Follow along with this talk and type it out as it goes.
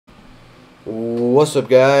What's up,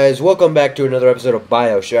 guys? Welcome back to another episode of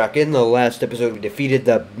Bioshock. In the last episode, we defeated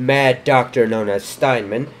the mad doctor known as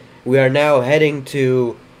Steinman. We are now heading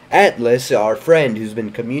to Atlas, our friend who's been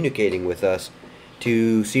communicating with us,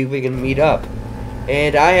 to see if we can meet up.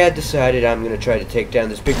 And I had decided I'm going to try to take down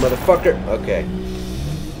this big motherfucker. Okay.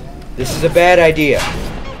 This is a bad idea.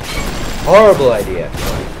 Horrible idea.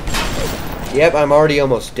 Yep, I'm already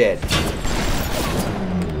almost dead.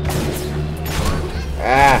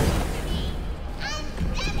 Ah.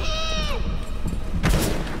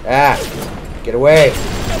 Get away.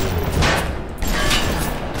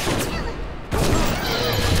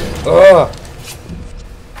 Ugh.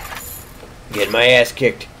 Getting my ass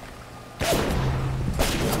kicked.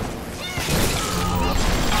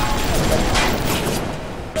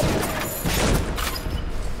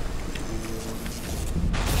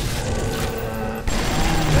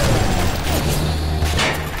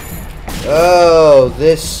 Oh,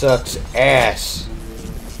 this sucks ass.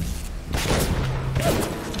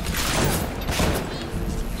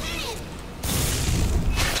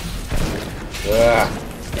 Ugh.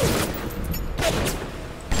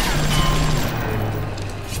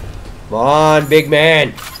 Come on, big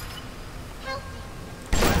man.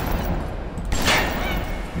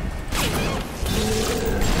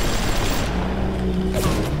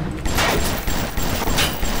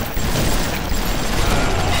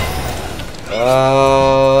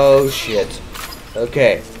 Oh, shit.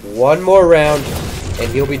 Okay, one more round,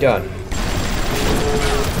 and he'll be done.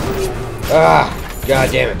 Ah,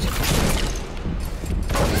 god damn it.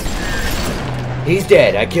 He's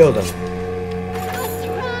dead, I killed him.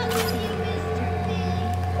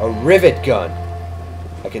 A rivet gun.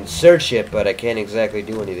 I can search it, but I can't exactly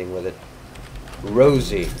do anything with it.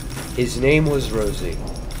 Rosie. His name was Rosie.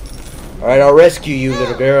 Alright, I'll rescue you,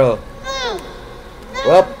 little girl.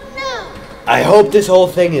 Well, I hope this whole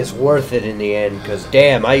thing is worth it in the end, because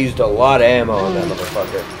damn, I used a lot of ammo on that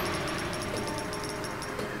motherfucker.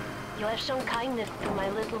 You have shown kindness to my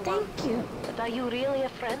little one. Thank you. But are you really a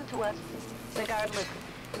friend to us? Regardless,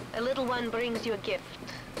 a little one brings you a gift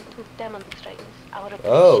to demonstrate our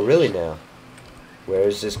appreciation. Oh, really now? Where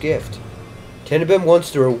is this gift? Tenebim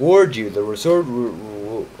wants to reward you. The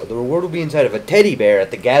reward will be inside of a teddy bear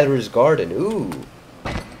at the Gatherer's Garden. Ooh.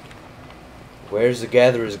 Where's the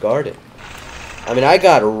Gatherer's Garden? I mean, I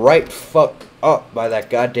got right fucked up by that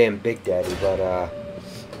goddamn Big Daddy, but,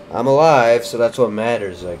 I'm alive, so that's what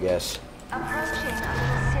matters, I guess. Approaching a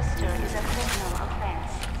little sister is a criminal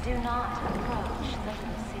offense. Do not approach the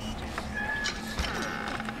little sister.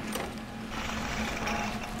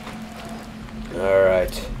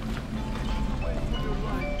 Alright.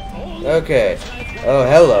 Okay. Oh,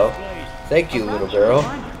 hello. Thank you, little girl.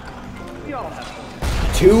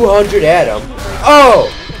 200 Adam. Oh!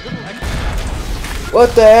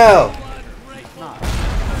 What the hell?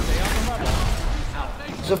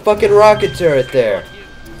 There's a fucking rocket turret there.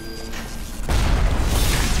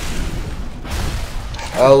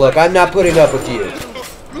 Oh, look, I'm not putting up with you.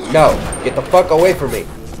 No, get the fuck away from me.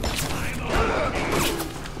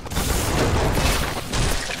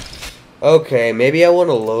 Okay, maybe I want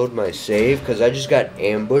to load my save, because I just got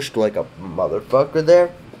ambushed like a motherfucker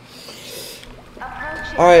there.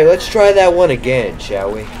 Alright, let's try that one again,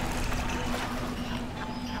 shall we?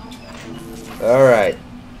 Alright.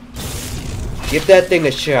 Give that thing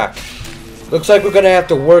a shot. Looks like we're gonna have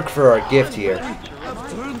to work for our gift here.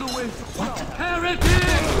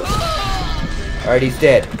 Alright, he's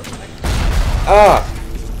dead. Ah!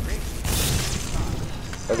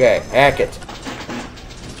 Okay, hack it.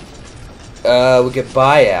 We could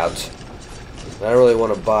buy out. I don't really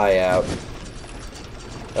want to buy out.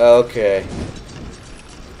 Okay.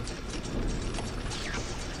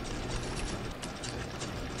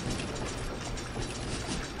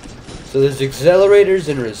 So there's accelerators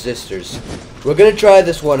and resistors. We're gonna try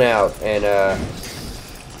this one out, and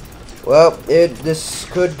well, this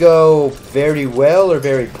could go very well or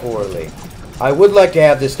very poorly. I would like to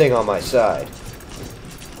have this thing on my side.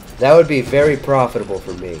 That would be very profitable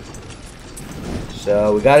for me.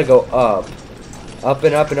 So we gotta go up. Up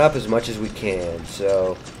and up and up as much as we can.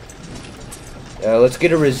 So let's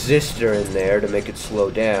get a resistor in there to make it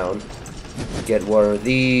slow down. Get one of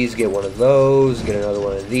these, get one of those, get another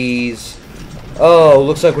one of these. Oh,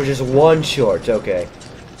 looks like we're just one short. Okay.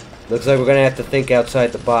 Looks like we're gonna have to think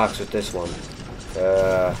outside the box with this one.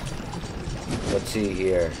 Let's see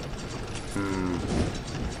here.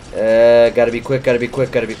 Gotta be quick, gotta be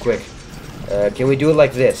quick, gotta be quick. Can we do it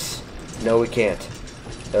like this? No, we can't.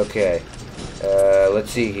 Okay.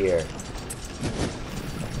 Let's see here.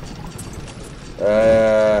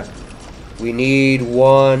 We need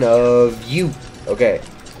one of you. Okay.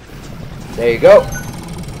 There you go.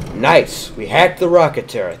 Nice. We hacked the rocket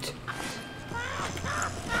turret.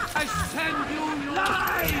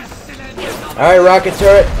 Alright, rocket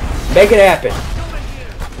turret. Make it happen.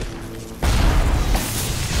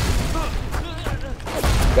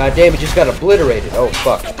 God damn, it just got obliterated. Oh,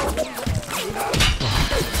 fuck.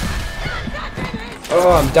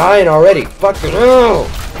 Oh, I'm dying already. Fucking hell.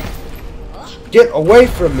 Get away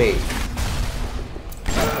from me.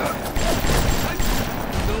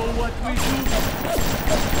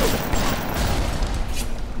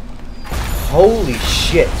 Holy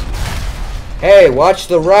shit. Hey, watch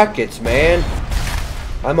the rockets, man.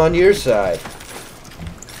 I'm on your side.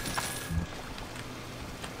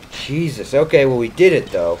 Jesus. Okay, well, we did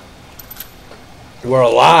it, though. We're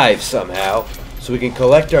alive somehow, so we can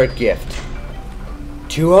collect our gift.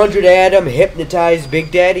 200 Atom, Hypnotized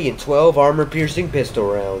Big Daddy, and 12 armor-piercing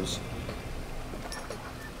pistol rounds.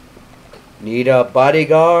 Need a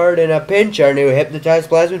bodyguard and a pinch. Our new Hypnotized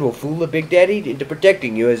Plasmid will fool a Big Daddy into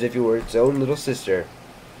protecting you as if you were its own little sister.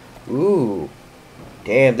 Ooh.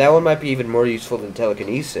 Damn, that one might be even more useful than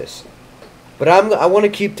telekinesis. But I want to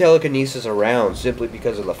keep telekinesis around simply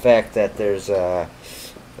because of the fact that there's those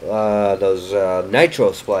nitro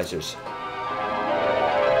splicers.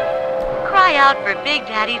 Cry out for Big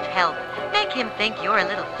Daddy's help. Make him think you're a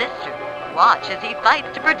little sister. Watch as he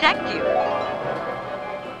fights to protect you.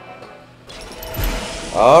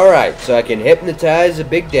 Alright, so I can hypnotize a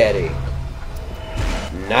Big Daddy.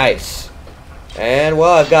 Nice. And,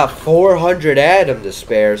 well, I've got 400 Atom to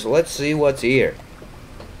spare, so let's see what's here.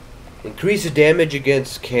 Increase the damage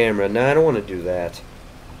against camera. Nah, I don't want to do that.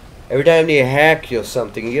 Every time you hack you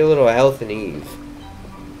something, you get a little health and Eve.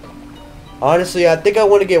 Honestly, I think I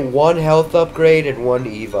want to get one health upgrade and one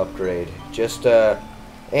Eve upgrade. Just,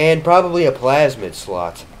 and probably a plasmid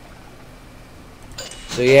slot.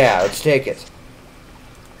 So yeah, let's take it.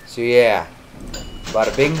 So yeah,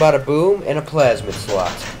 bada bing, bada boom, and a plasmid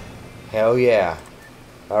slot. Hell yeah.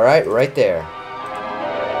 Alright, right there.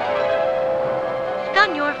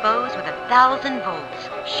 Stun your foes with 1,000 volts.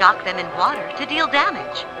 Shock them in water to deal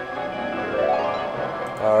damage.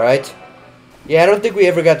 Alright. Yeah, I don't think we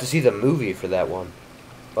ever got to see the movie for that one.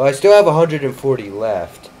 Well, I still have 140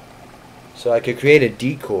 left. So I could create a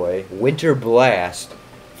decoy, Winter Blast,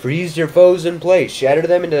 freeze your foes in place, shatter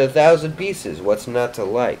them into 1,000 pieces. What's not to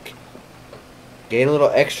like? Gain a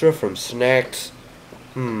little extra from snacks.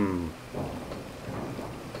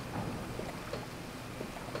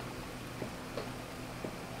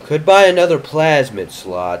 Could buy another plasmid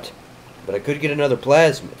slot, but I could get another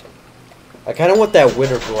plasmid. I kind of want that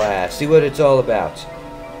Winter Blast, see what it's all about.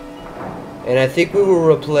 And I think we will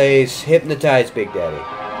replace Hypnotize Big Daddy.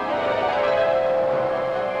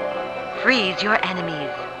 Freeze your enemies.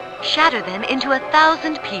 Shatter them into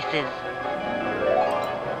 1,000 pieces.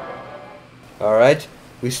 Alright,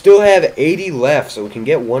 we still have 80 left, so we can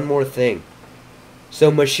get one more thing.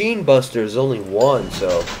 So Machine Buster is only one,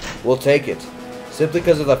 so we'll take it. Simply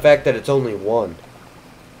because of the fact that it's only one.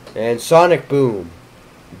 And Sonic Boom.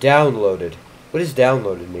 Downloaded. What does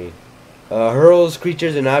downloaded mean? Hurls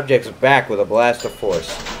creatures and objects back with a blast of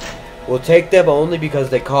force. We'll take them only because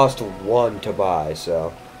they cost one to buy,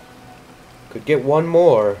 so. Could get one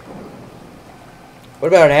more. What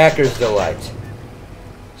about Hacker's Delight?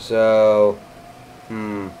 So,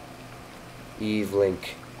 Eve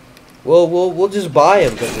Link. We'll just buy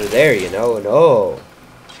them because they're there, you know. And oh,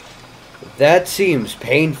 that seems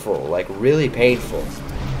painful, like really painful.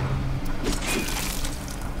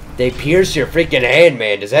 They pierce your freaking hand,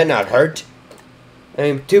 man. Does that not hurt? I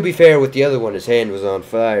mean, to be fair, with the other one, his hand was on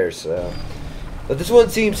fire, so. But this one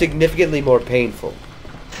seems significantly more painful.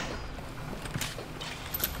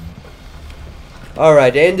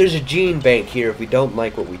 Alright, and there's a gene bank here if we don't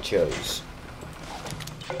like what we chose.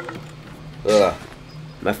 Ugh.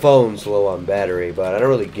 My phone's low on battery, but I don't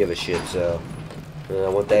really give a shit, so. I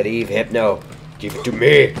want that Eve Hypno. Give it to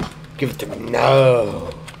me. Give it to me.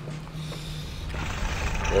 No.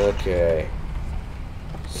 Okay.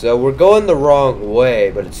 So we're going the wrong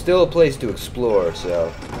way, but it's still a place to explore, so.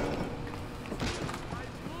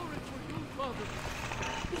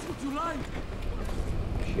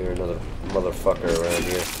 Hear another motherfucker around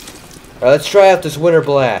here. Alright, let's try out this Winter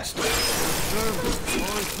Blast.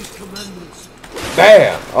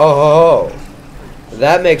 Bam! Oh, ho, ho.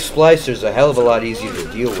 That makes splicers a hell of a lot easier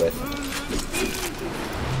to deal with.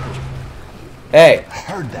 Hey,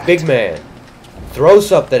 big man. Throw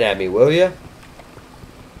something at me, will ya?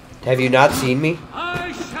 Have you not seen me?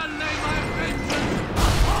 I shall lay my vengeance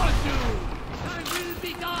upon you. I will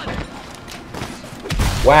be done.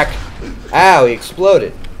 Whack. Ow, he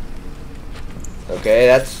exploded. Okay,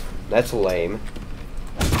 that's lame.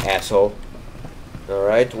 asshole.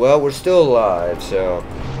 Alright, well, we're still alive, so...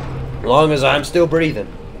 as long as I'm still breathing.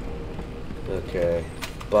 Okay.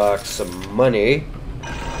 Box of money.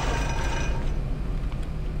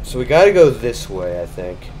 So we gotta go this way, I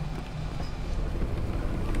think.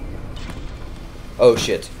 Oh,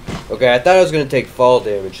 shit. Okay, I thought I was gonna take fall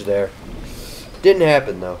damage there. Didn't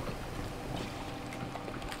happen, though.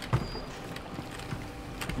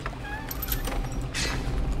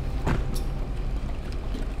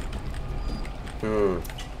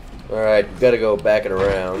 Alright, we gotta go back and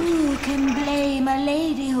around. Who can blame a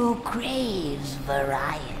lady who craves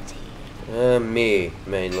variety? Me,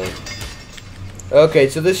 mainly. Okay,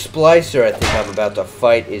 so this splicer I think I'm about to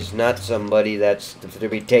fight is not somebody that's to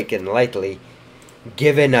be taken lightly,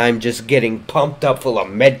 given I'm just getting pumped up full of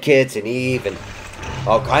medkits and Eve and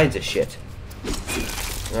all kinds of shit.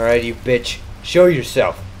 Alright, you bitch. Show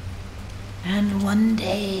yourself. And one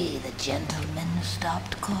day the gentleman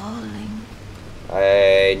stopped calling.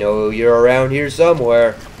 I know you're around here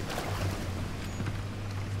somewhere.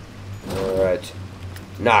 Alright.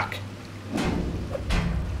 Knock.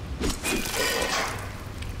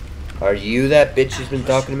 Are you that bitch who's been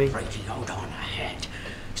talking to me? Breaking out on ahead.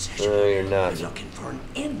 No, you're not. Looking for an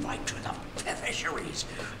invite to the fisheries.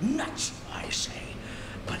 Nuts, I say.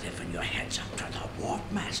 But if your heads up to the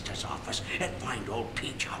Warp Master's office and find old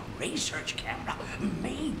Peach on research camera,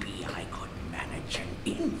 maybe I could manage an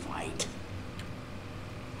invite.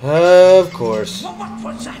 Of course. What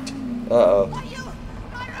was that? Uh-oh.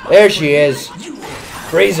 There she is.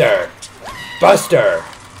 Freezer. Buster.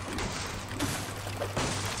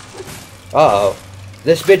 Uh-oh.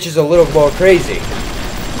 This bitch is a little more crazy.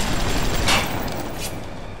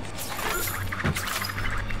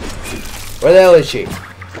 Where the hell is she?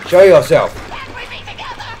 Show yourself.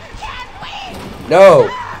 No.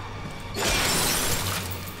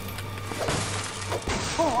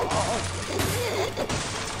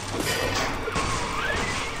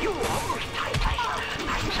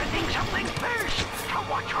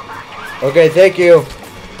 Okay, thank you.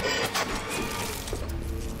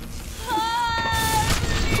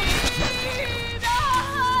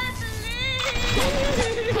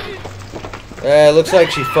 Looks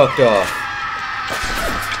like she fucked off.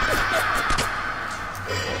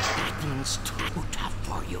 That thing's too tough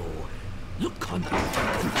for you. Look on the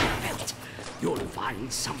belt. You'll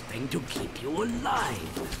find something to keep you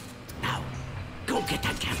alive. Now, go get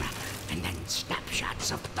that camera, and then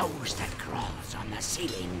snapshots of those that crawls on the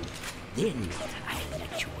ceiling. Then I'll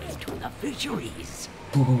let you into the fisheries.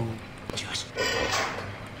 Just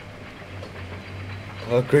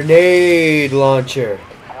A grenade launcher.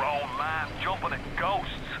 Grown man jumping at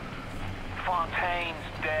ghosts. Fontaine's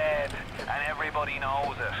dead, and everybody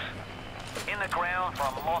knows it. In the ground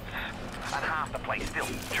for months, and half the place still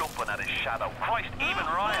jumping at his shadow. Christ, even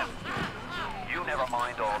Ryan. You never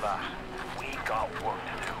mind all that. We got work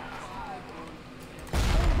to do.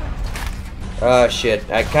 Oh shit,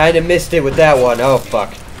 I kinda missed it with that one. Oh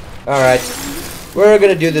fuck. Alright. We're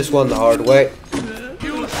gonna do this one the hard way.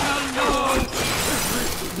 You shall know!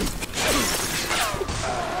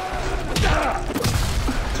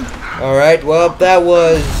 Alright, well that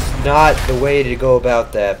was not the way to go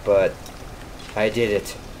about that, but I did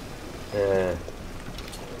it.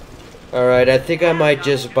 Alright, I think I might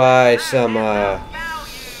just buy some,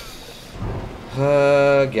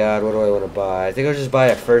 God, what do I want to buy? I think I'll just buy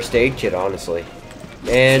a first aid kit, honestly.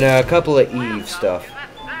 And a couple of Eve stuff.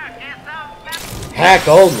 Hack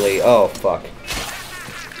only? Oh, fuck.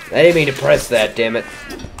 I didn't mean to press that, damn it.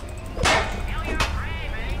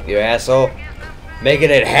 You asshole.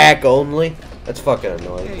 Making it hack only? That's fucking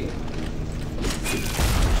annoying. Seems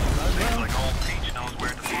like old Peach knows where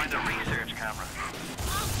to find a research camera.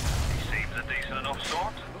 He seems a decent enough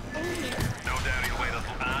sort. No doubt he'll wait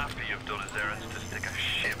until after you've done his errands to stick a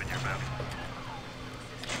shiv in your mouth.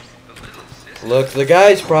 Look, the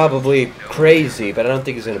guy's probably crazy, but I don't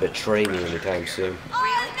think he's gonna betray me anytime soon. I'll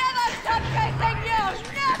never stop chasing you!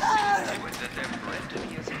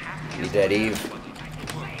 Never! You dead, Eve?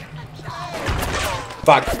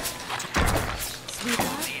 Fuck.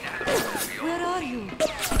 Where are you?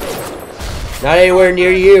 Not anywhere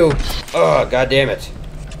near you. Oh, god damn it.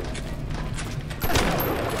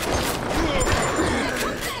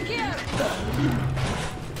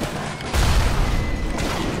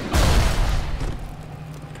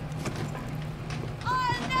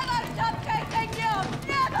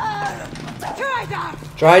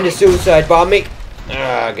 Trying to suicide bomb me.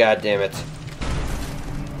 Ah, god damn it.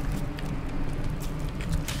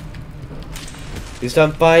 At least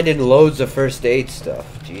I'm finding loads of first aid stuff.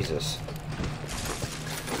 Jesus.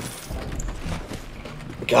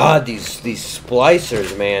 God, these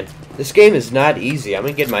splicers, man. This game is not easy. I'm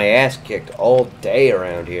gonna get my ass kicked all day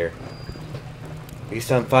around here. At least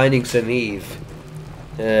I'm finding some Eve.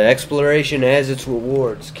 Exploration has its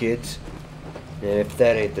rewards, kids. And if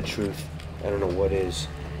that ain't the truth, I don't know what is.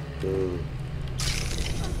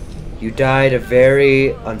 You died a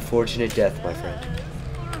very unfortunate death, my friend.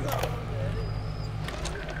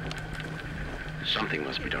 Something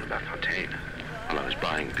must be done about Fontaine. While I was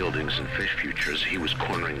buying buildings and fish futures, he was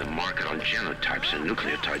cornering the market on genotypes and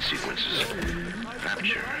nucleotide sequences.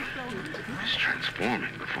 Rapture is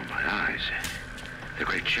transforming before my eyes. The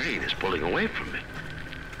great chain is pulling away from me.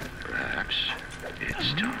 Perhaps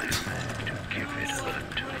it's time to give it a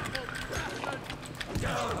tug.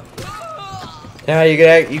 Yeah,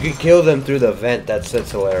 you can kill them through the vent. That's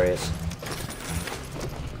hilarious.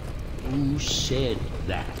 Who said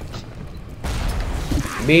that?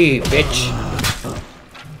 Me, bitch.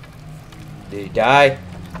 Did he die?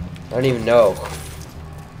 I don't even know.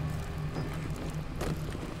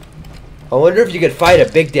 I wonder if you could fight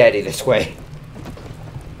a Big Daddy this way.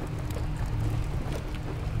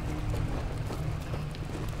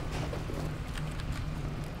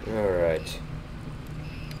 Alright.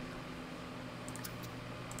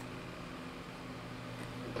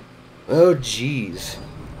 Oh, jeez.